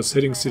will give us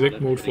heading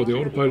select mode for the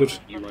autopilot.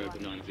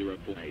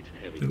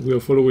 And we are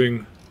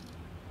following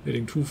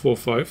heading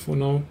 245 for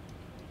now.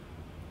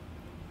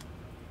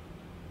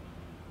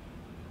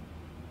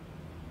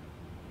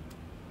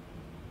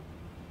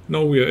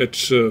 Now we are at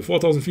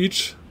 4,000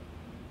 feet,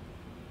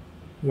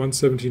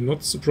 117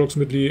 knots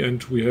approximately,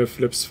 and we have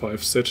flaps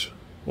 5 set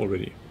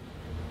already.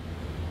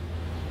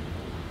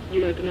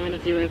 Europa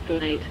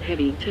 9048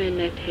 heavy, turn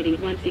left heading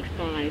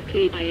 165,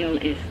 cleared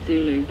ILS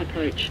Zulu,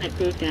 approach at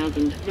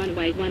 4,000,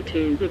 runway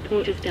 12,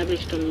 report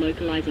established on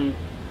localizer.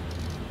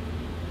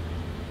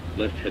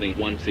 Left heading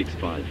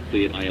 165,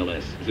 cleared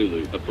ILS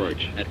Zulu,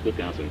 approach at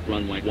 4,000,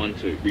 runway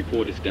 12,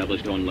 report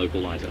established on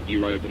localizer.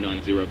 Europa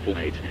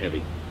 9048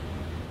 heavy.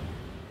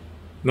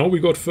 Now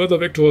we got further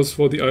vectors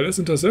for the ILS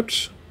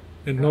intercept,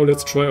 and now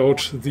let's try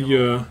out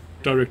the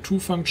direct to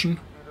function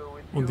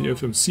on the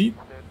FMC.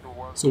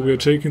 So we are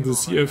taking the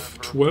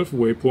CF12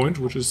 waypoint,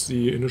 which is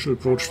the initial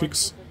approach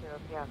fix,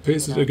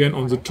 paste it again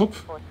on the top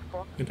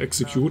and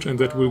execute, and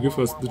that will give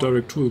us the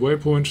direct to the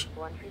waypoint.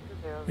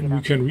 And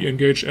we can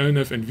re-engage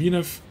LNAV and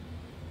VNAV.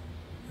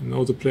 And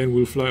now the plane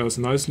will fly us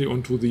nicely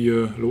onto the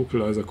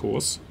localizer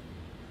course.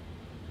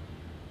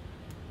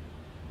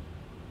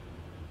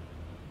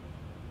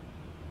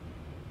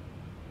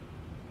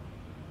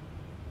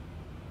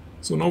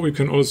 So now we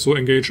can also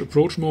engage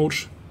approach mode.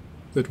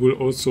 That will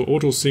also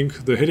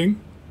auto-sync the heading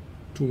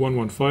to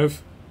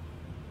 115.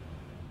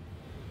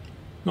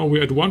 Now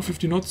we're at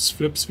 150 knots,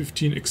 flaps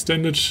 15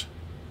 extended,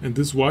 and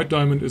this white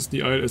diamond is the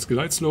ILS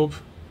glide slope.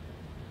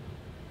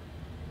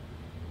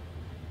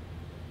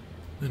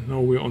 And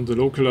now we're on the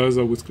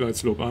localizer with glide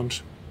slope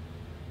armed.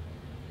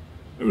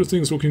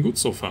 Everything is looking good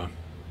so far.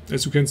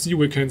 As you can see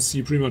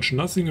pretty much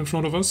nothing in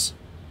front of us.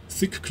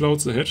 Thick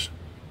clouds ahead.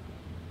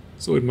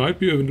 So it might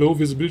be a low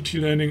visibility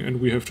landing,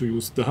 and we have to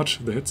use the HUD,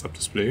 the heads-up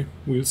display.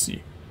 We'll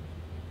see.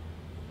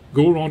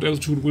 Go-around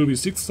altitude will be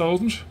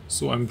 6,000,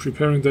 so I'm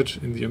preparing that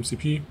in the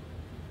MCP.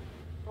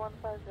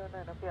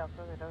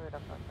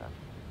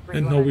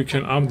 And now we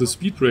can arm the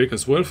speed brake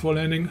as well for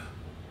landing.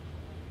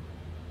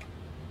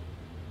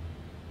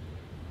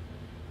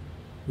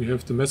 We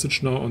have the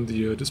message now on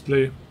the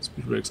display,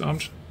 speed brakes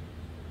armed.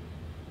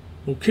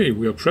 Okay,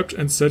 we are prepped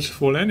and set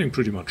for landing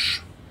pretty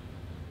much.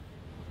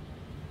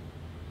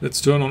 Let's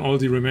turn on all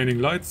the remaining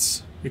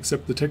lights,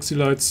 except the taxi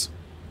lights.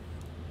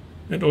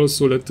 And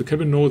also let the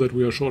cabin know that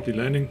we are shortly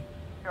landing.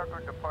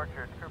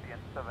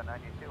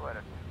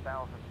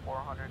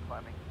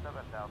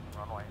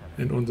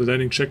 And on the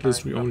landing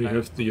checklist we only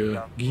have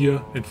the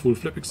gear and full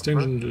flap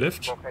extension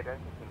left.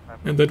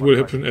 And that will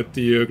happen at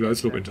the glide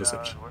slope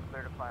intercept.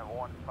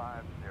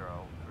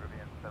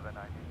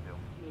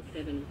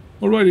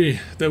 Alrighty,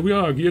 there we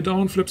are, gear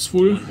down, flaps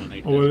full.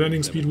 Our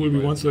landing speed will be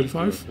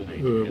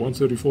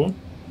 134.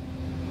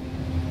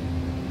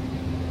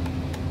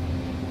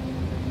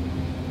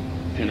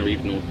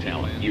 Tenerife North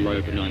Tower,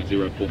 Europa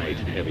 9048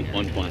 heavy,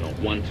 on final,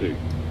 12.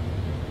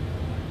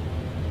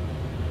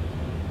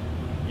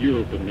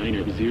 Europa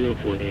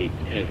 9048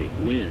 heavy,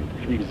 wind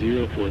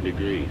 304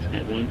 degrees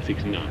at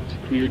 16 knots,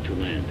 cleared to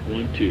land,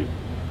 12.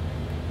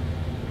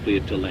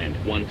 Cleared to land,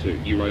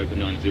 12, Europa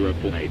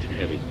 9048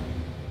 heavy.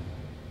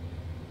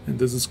 And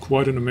this is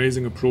quite an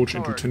amazing approach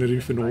into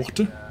Tenerife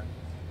Norte.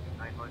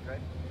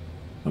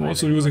 I'm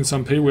also using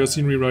some payware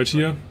scenery right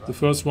here. The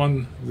first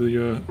one,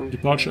 the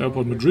departure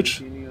airport Madrid.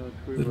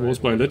 That was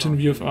by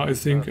LatinVFR, I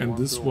think, and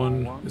this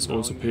one is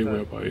also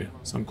payware by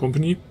some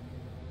company.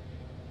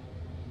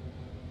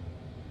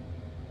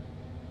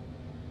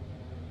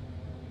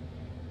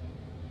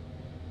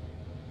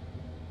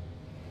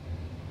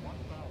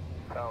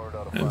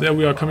 And there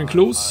we are coming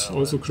close,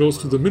 also close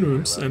to the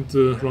minimums, and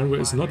the runway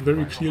is not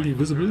very clearly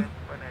visible.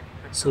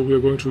 So we are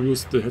going to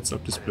use the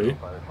heads-up display.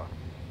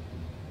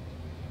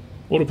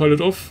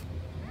 Autopilot off.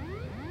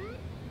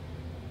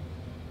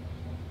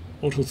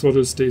 Auto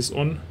throttle stays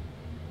on.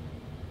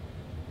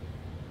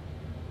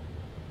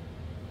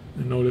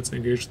 And now let's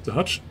engage the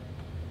HUD.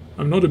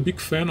 I'm not a big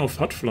fan of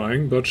HUD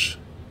flying, but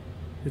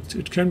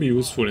it can be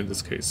useful in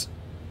this case.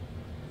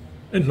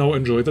 And now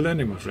enjoy the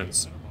landing, my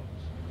friends.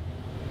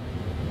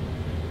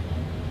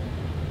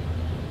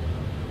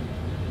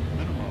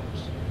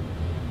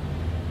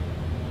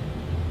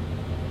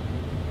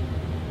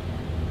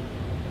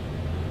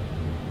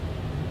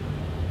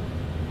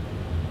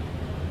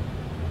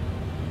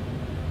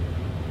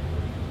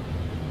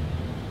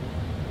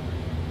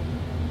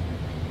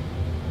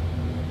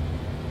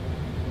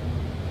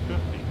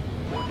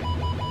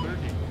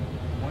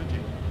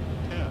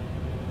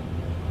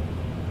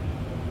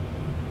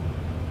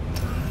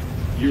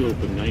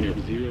 Europa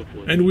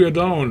 904. And we are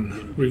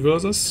down.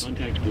 Reversers.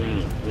 Contact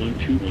ground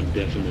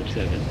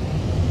 121.7.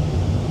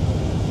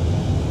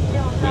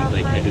 Wind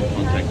lake headed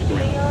contact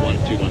ground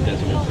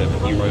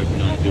 121.7. Europa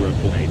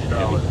 9048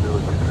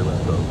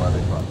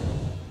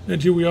 heavy.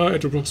 And here we are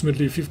at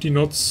approximately 50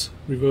 knots.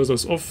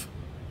 Reversers off.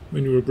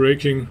 Manual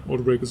braking.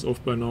 Auto brake is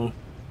off by now.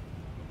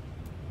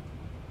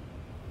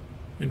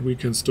 And we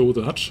can stow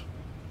the HUD.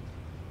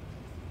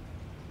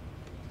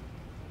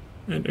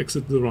 And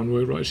exit the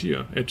runway right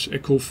here at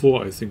Echo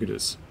 4, I think it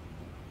is.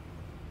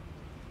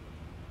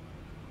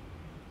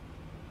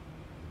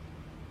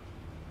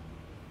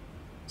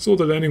 So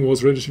the landing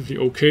was relatively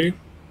okay,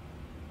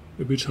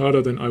 a bit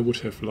harder than I would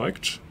have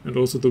liked, and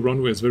also the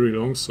runway is very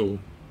long, so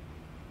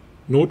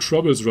no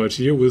troubles right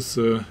here with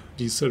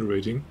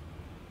decelerating.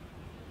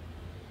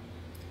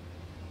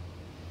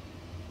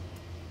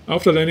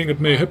 After landing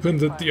it may happen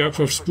that the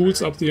aircraft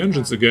spools up the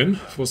engines again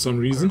for some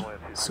reason,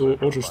 so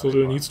auto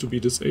throttle needs to be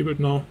disabled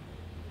now.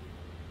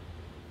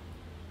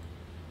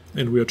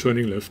 And we are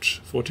turning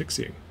left for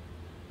taxiing.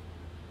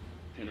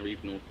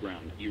 Tenerife north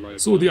ground. Europa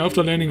So the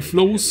after landing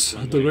flows,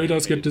 the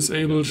radars get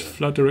disabled,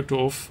 flight director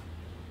off,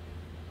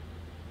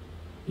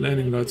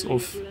 landing lights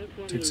off,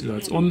 taxi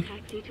lights on,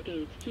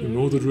 you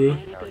know the drill,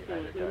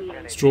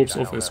 strobes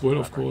off as well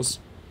of course.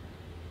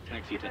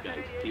 taxi to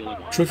gate.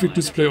 ELVAR Traffic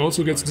display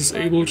also gets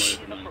disabled,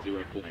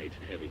 9048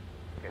 heavy.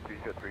 Okay,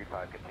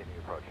 3035, continue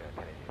approach at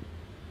 1080.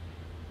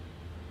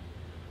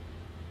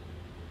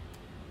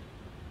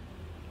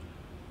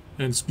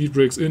 and speed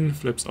brakes in,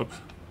 flaps up.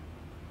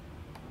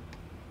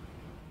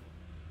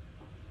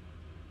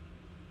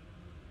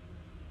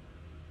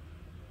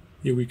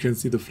 Here we can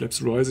see the flaps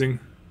rising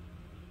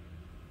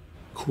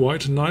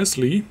quite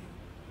nicely.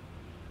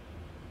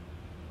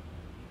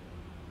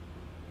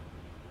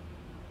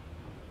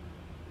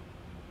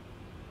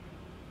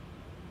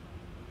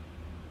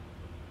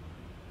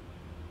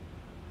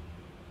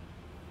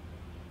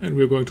 And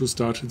we're going to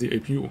start the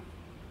APU.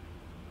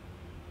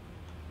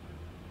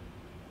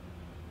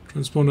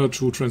 Transponder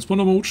to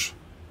transponder mode.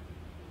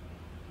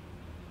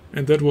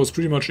 And that was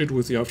pretty much it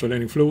with the after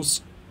landing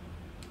flows.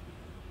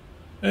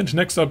 And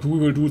next up we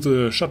will do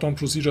the shutdown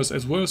procedures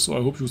as well, so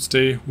I hope you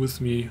stay with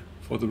me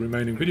for the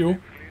remaining video.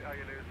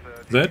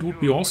 That would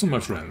be awesome, my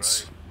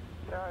friends.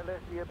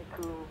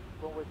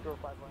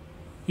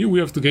 Here we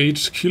have the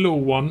gate Kilo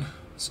 1,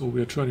 so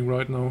we are turning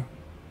right now.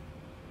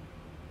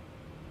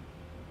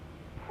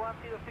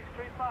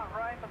 10635,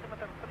 right,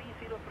 altimeter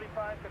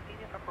 3035,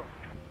 continue approach.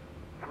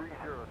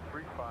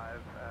 3035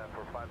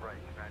 for 5 right,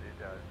 United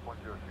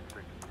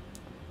 1063.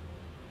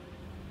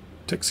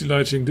 Taxi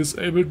lighting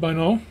disabled by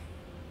now,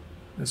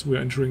 as we are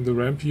entering the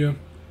ramp here.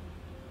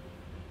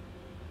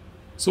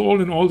 So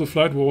all in all the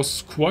flight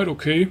was quite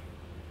okay.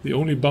 The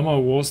only bummer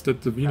was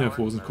that the VNAV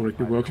wasn't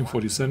correctly working for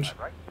descent.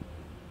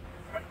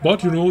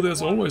 But you know,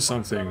 there's always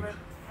something.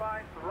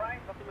 5 right,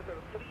 altimeter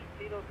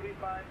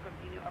 3035,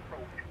 continue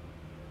approach.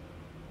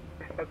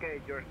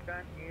 Okay, your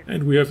scan is...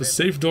 And we have a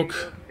safe dock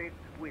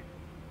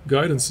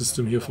guidance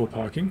system here for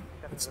parking.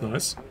 That's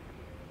nice.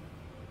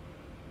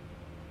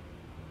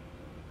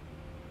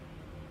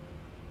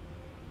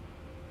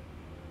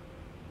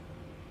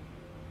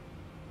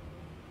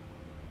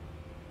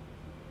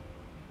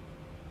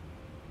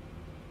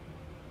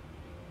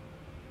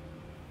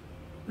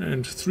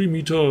 And 3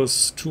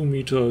 meters, 2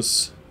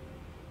 meters,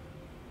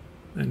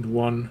 and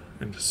 1,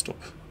 and stop.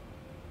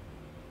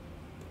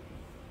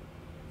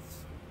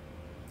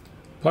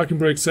 Parking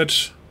brake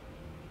set,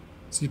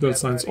 seatbelt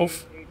signs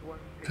off,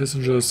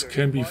 passengers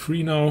can be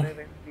free now,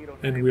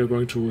 and we are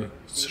going to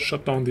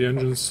shut down the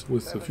engines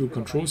with the fuel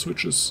control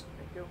switches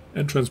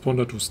and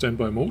transponder to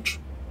standby mode.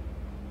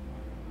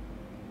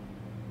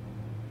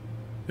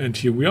 And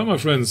here we are, my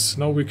friends.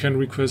 Now we can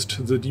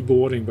request the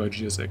deboarding by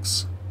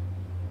GSX.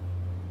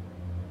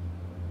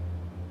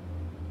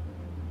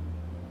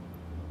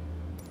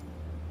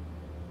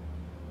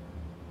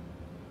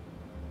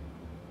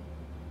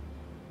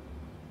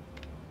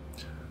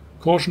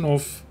 Caution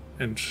off,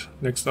 and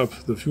next up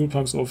the fuel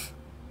pumps off.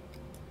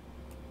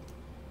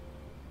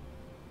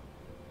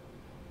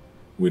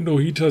 Window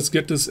heaters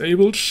get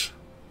disabled,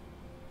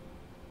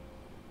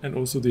 and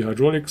also the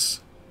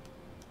hydraulics.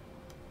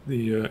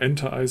 The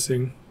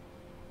anti-icing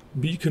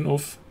beacon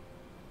off.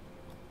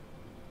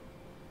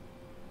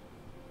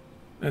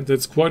 And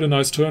that's quite a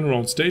nice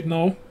turnaround state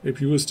now.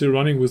 APU is still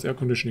running with air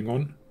conditioning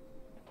on.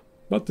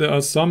 But there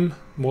are some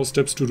more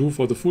steps to do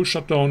for the full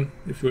shutdown,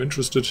 if you're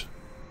interested.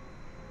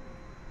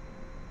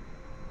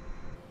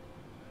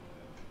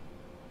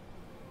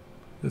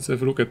 Let's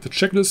have a look at the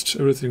checklist.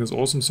 Everything is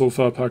awesome so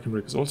far. Parking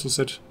brake is also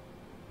set.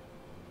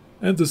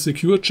 And the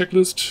secure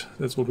checklist,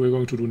 that's what we're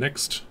going to do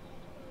next.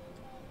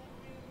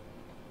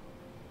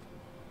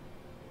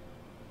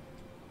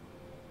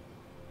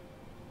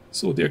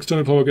 So the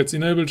external power gets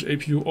enabled,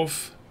 APU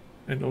off,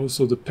 and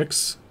also the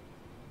PEX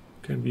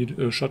can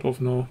be shut off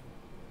now.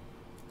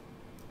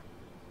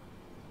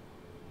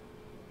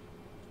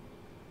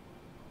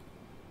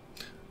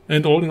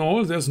 And all in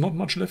all, there's not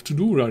much left to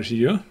do right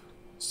here.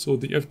 So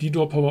the FD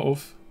door power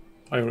off,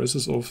 IRS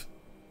is off.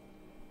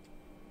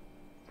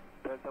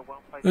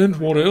 And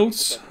what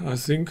else? I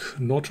think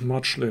not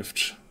much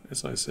left,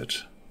 as I said.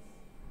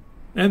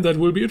 And that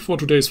will be it for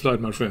today's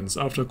flight, my friends.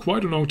 After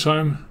quite a long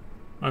time,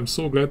 I'm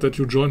so glad that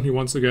you joined me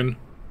once again.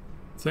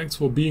 Thanks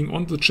for being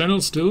on the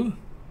channel still.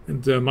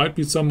 And there might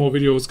be some more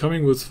videos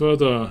coming with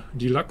further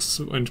deluxe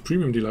and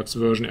premium deluxe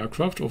version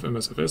aircraft of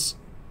MSFS.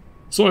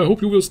 So I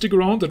hope you will stick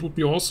around, that would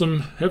be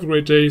awesome. Have a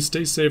great day,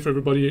 stay safe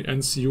everybody,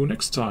 and see you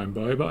next time.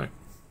 Bye bye.